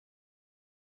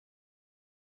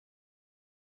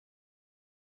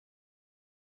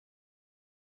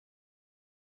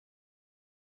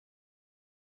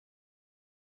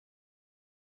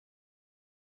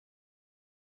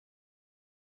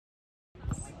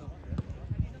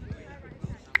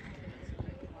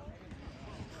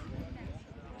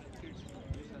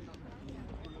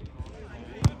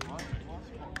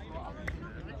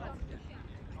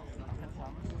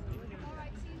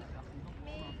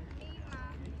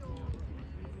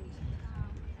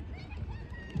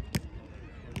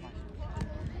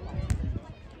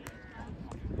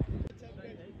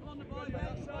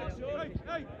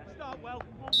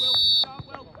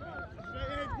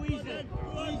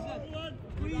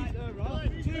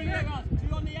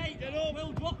Two on the 8.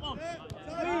 Will drop one.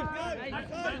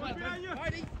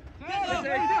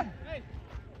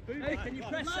 Hey, can you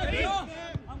press it?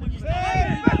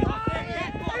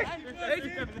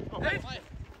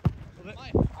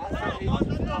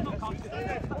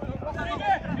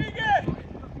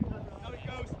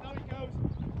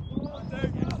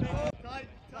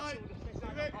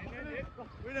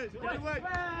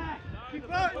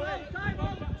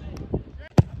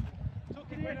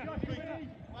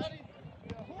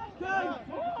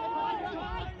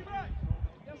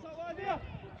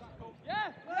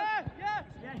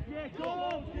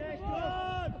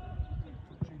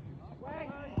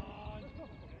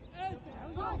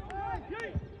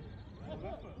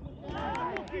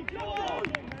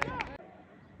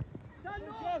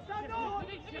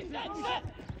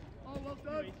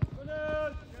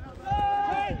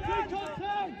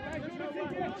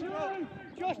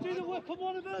 Just do the work on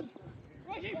one of them.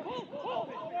 Right, pull.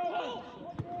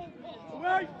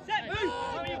 Away. Set. Move.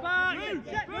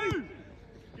 Set. Move.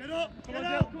 Get up.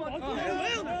 Come on.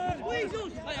 Squeeze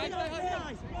us.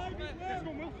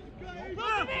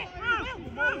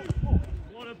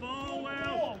 What a ball,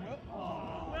 Will.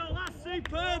 Will, that's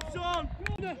superb, son.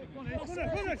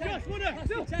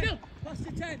 Pass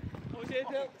to 10. What was it,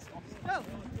 Dill?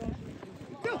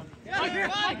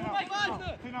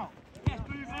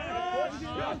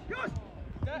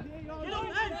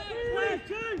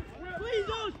 Please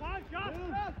us!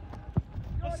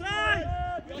 Offside!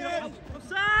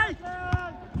 Offside!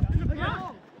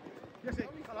 Yes, it.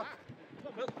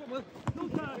 Will. No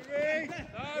time.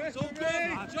 It's okay.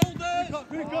 Shoulders.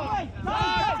 Time.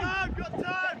 Got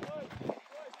time.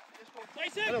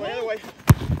 Place it. Anyway.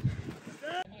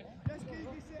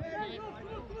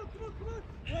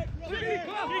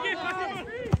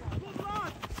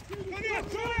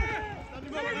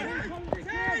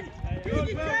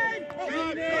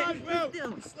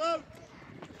 Slow.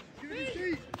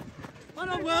 On,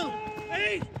 Will.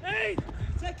 Eight.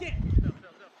 Take it.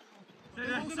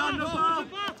 Stand up.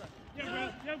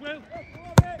 Yeah, Will.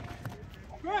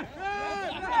 Good.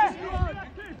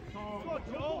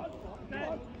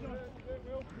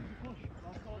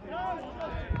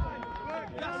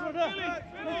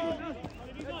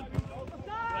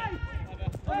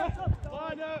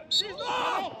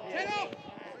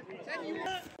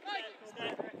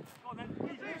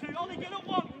 Only get up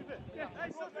one.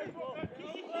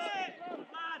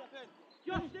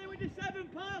 Just stay with the 7,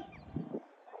 pal.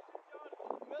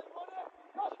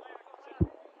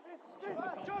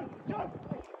 John.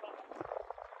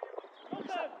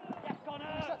 Yes,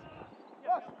 Connor.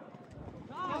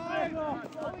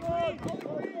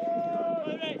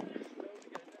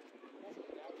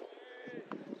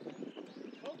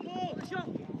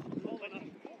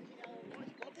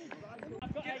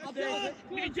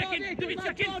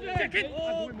 Check in.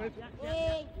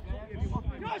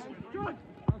 John.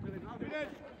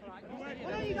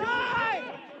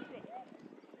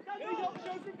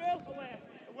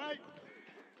 Away.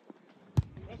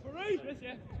 Referee.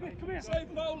 Come here. Same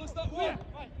foul as that one.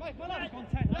 Mike, on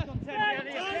 10. That's on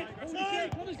 10.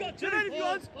 Connor's got 2. If you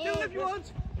want. If you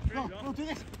want. No, we'll do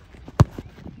this.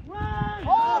 Right.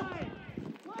 Hold.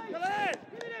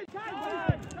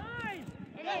 Time.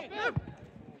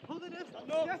 Hold it in.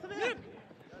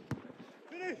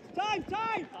 Finish. Time.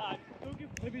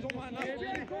 Maybe he's on my now.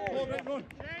 Run.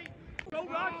 Go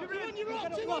back. You're on your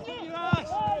ass. Good, Ruffy.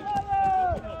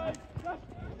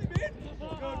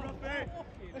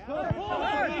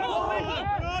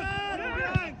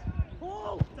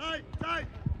 Tight.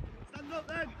 Stand up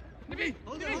then. Nicky.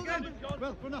 Hold it.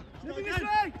 Well, run up. Nicky this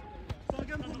way. Start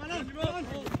again from man. Hold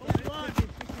the line.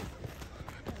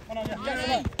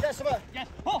 Yes, sir. Yes.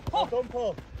 Done,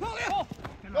 Paul. Pull it.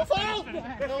 No foul.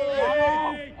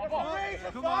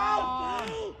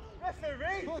 Foul.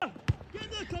 Referee. Get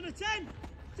there, Connor. 10,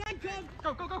 Con. Go.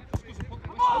 Come on.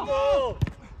 Go.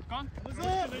 Gone.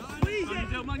 Squeeze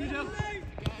it. Man, you do.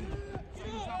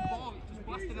 Just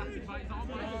blasting at him by his arm.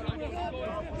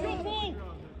 Your ball.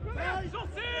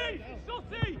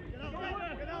 Sutty.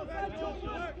 Get out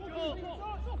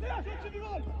there. Should be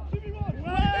run.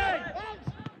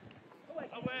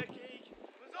 Away, Keek.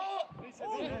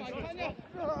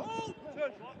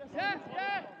 Yeah.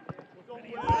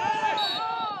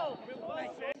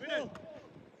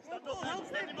 Stand up,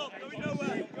 stand him up. Going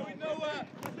nowhere.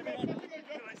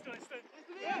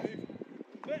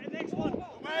 Wait, the next one.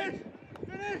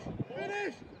 Finish.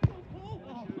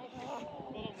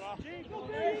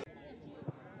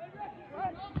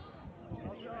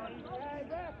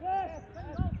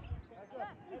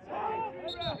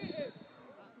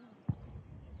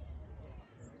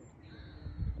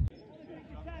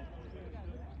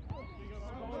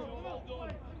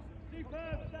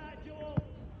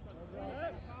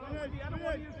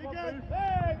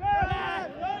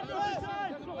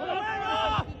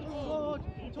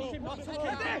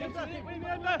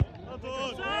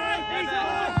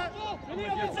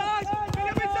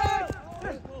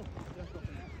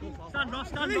 Stand off,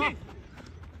 stand off.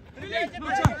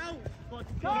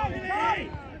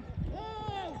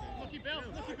 Lucky Bill,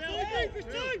 lucky Bill. Bill.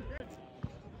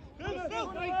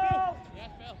 Yes,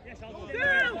 Bill. Yes, I'll go.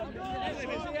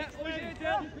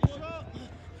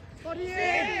 Body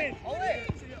in. Body in.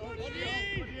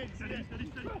 Steady.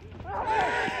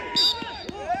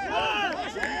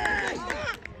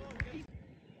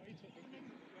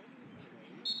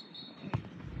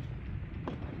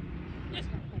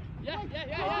 Yeah.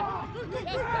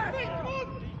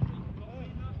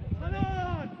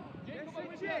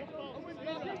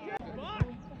 Come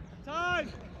on. Time.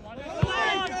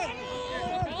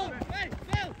 Hey,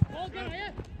 Phil. Ball down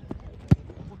here.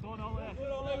 Well done, Ollie.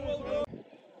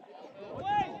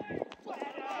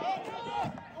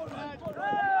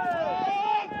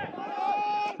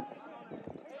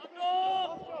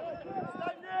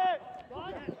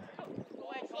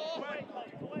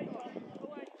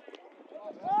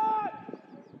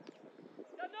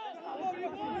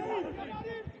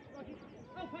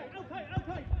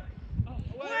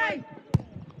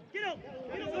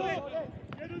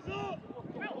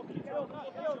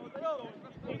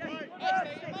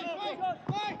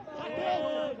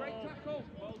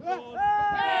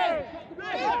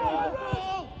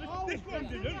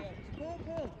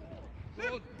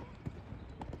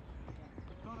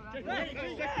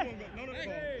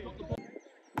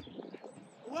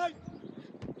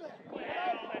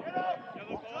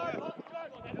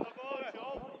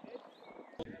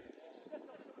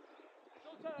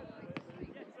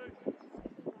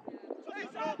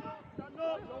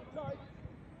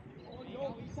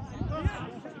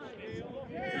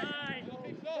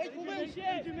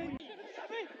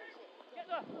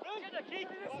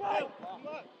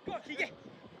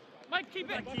 Mike, keep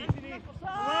it.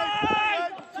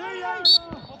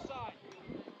 Offside.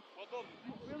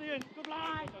 Brilliant. Good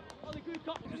line. Oh, the good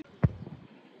cop.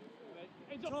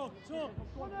 Hands up. Talk.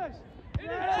 Corners. In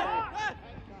it.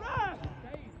 Come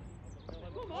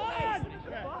on.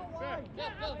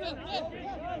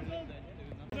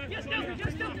 Yes.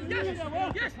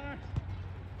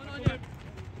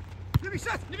 Let me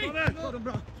set. Got him,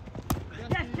 bro.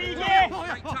 Yes, TJ.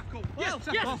 Right tackle. Yes.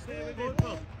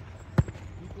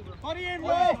 Body in, Will.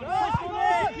 That's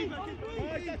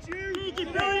you.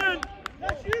 TJ, brilliant.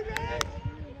 That's you, guys.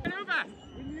 Get over.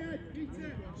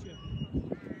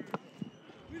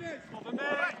 Over me.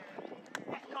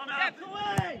 Yes, Connor. Get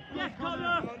away. Yes,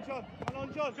 Connor. Come on,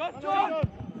 John. John.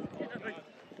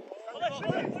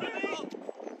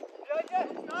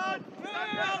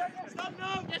 Stand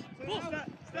now. Yes.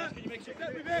 Stand. Can you make sure?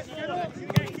 Step with it. Get up.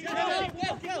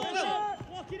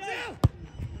 Walk it out.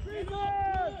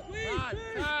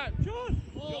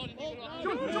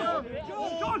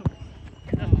 John.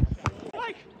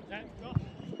 Mike.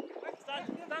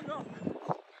 Stand up.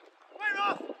 Wait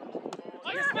off.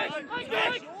 Mike.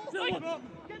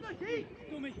 Get the key.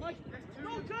 Do me. Mike.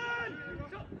 No turn.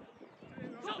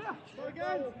 Go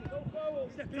again.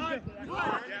 Step in.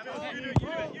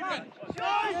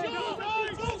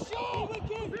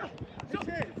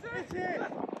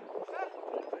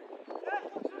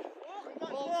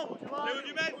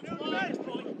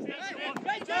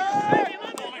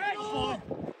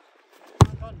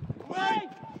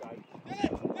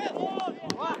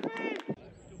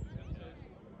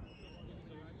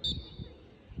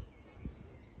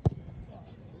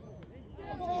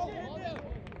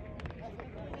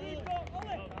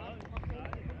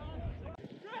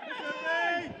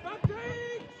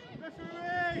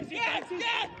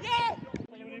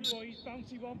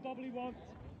 Bouncy one, bobbly one.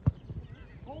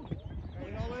 Hold.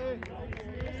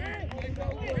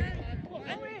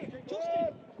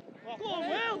 Go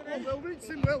on, Will. Rinse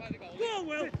him, Will. Go on,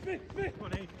 Will.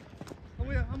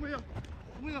 I'm with you.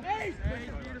 Hey,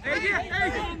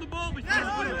 on the ball.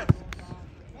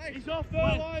 He's off the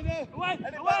line there. Away.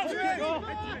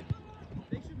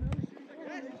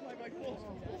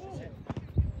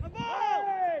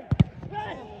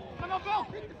 Come on, Bill.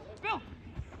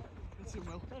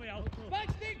 Tommy out. Back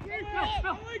stick, Bill. It's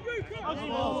gotta be. Come on,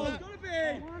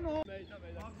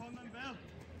 Bill.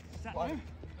 Set one.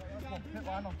 Hit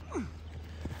line on. Come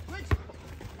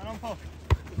on, Paul.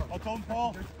 Come,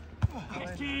 Paul.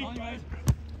 It's key.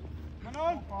 Come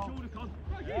on. Shoulder con.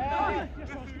 Yeah.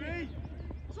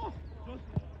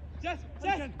 Yes.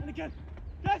 And again.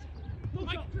 Yes.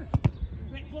 Look up.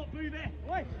 Move it.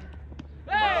 Away.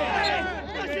 Hey!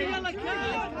 That's a yellow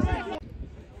card.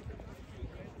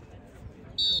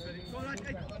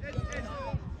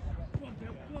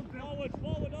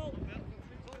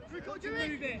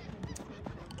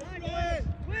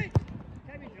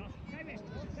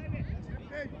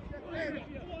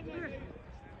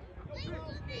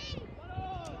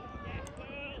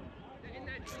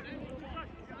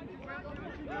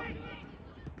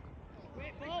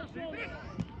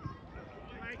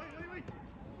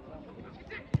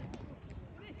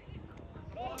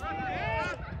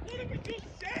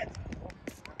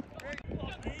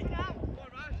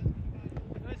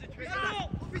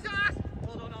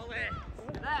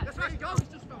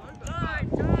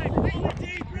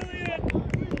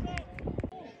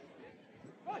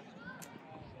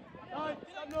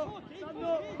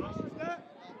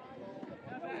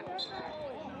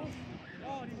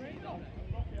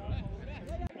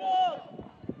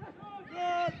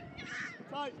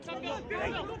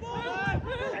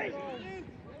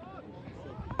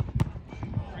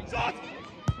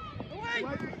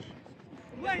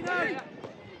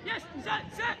 Yes,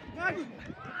 set!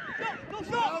 Go,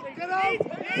 stop! Get out!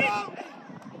 Get out!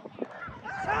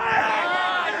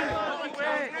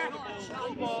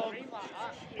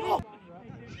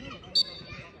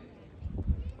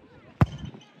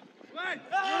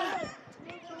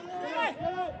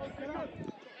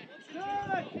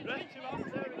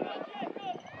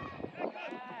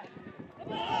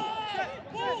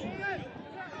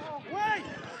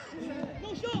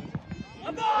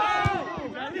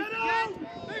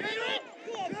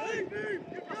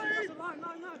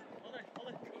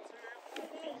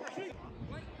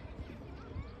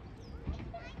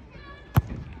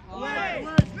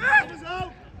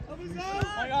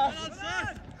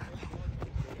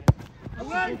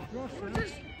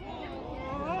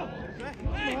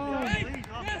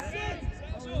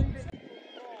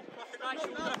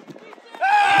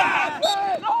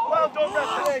 Well done,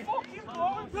 referee.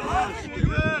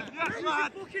 Yes,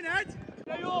 lad. Fucking head.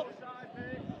 Stay up.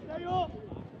 Stay up.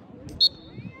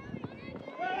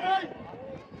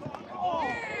 Oh,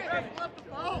 left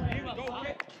the ball.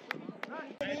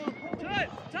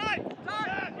 Time.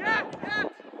 Yeah.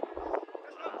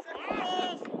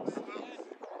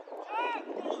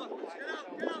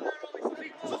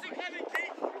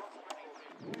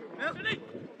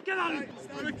 Get on it!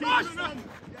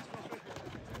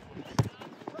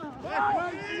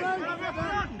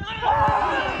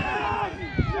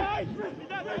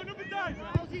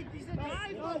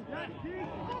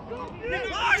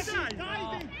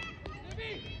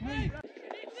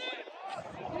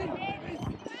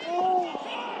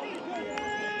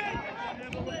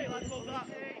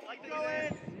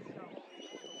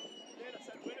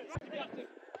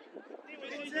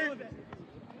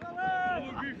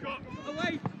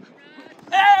 Away!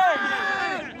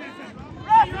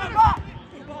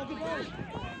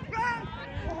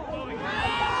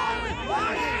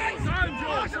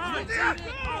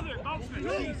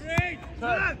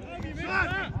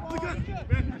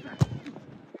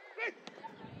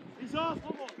 He's off.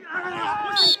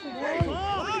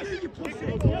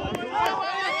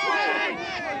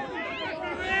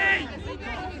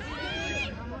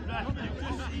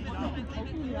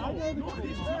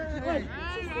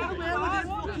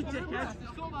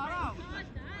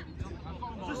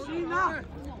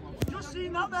 Just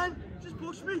seen that, man. Just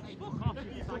push me.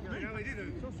 Yeah, we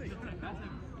did.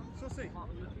 Sussy.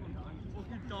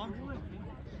 Fucking dog.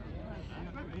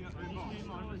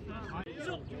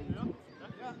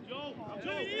 Joe, two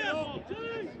in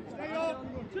here. Stay up.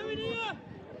 Two in here.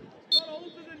 Got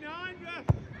older than 9, yeah.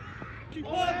 Keep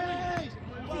on.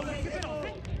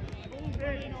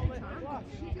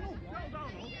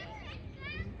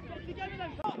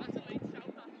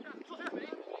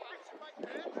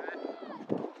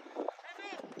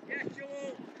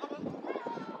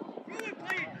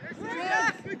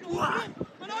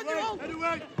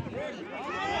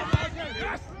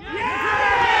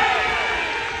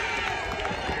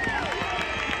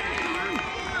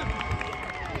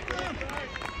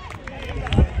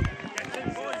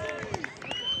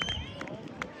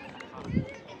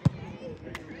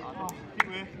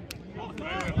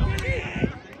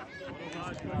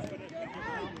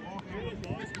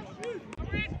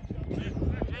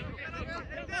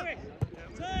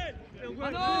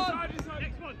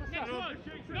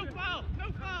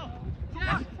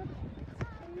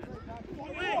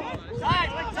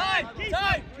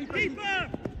 Time! Keeper!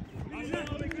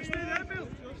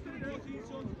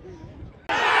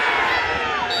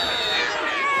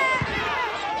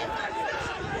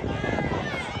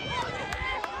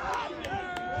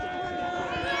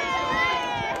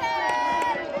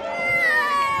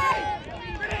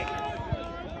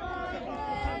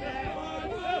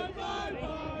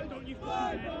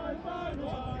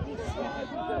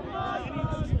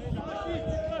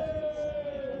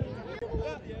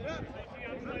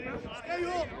 Stay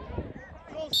up!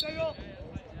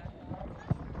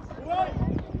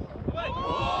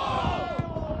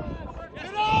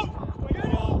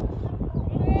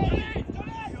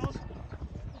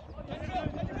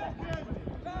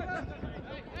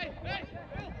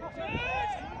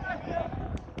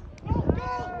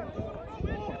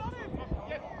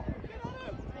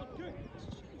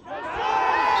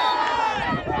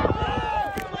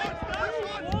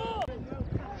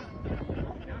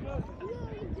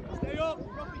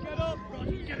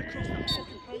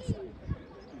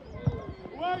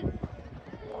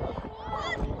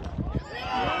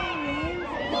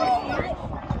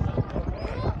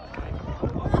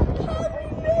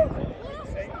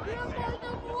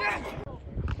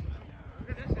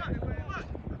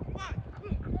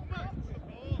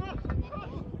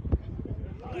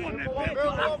 on then, Bill. Go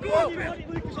on,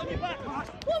 Lucas, on your back. Come on,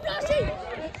 Rashi!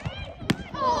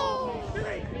 Oh!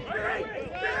 Billy! Billy!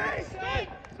 Billy! Stay!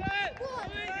 Billy!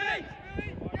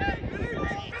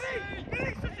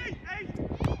 Susie! Hey!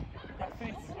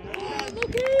 Oh,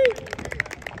 Lucky!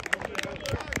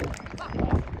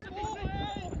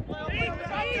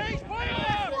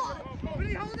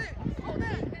 Billy, hold it! Hold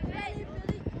it!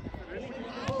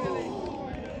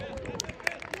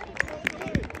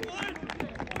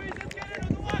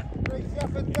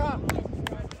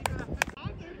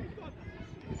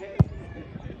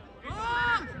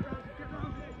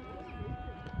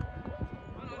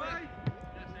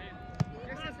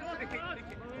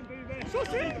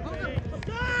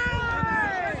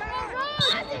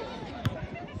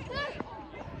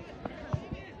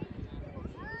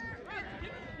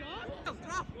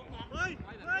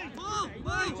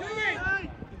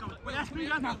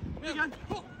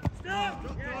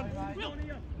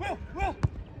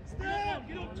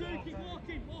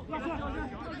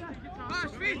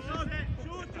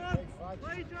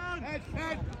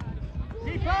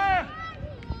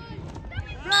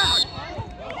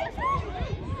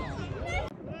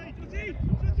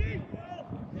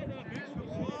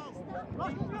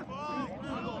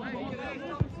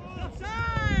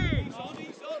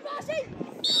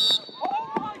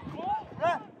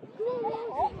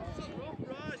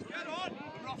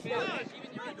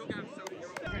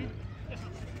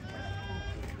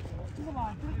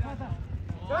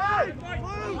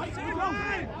 You're on!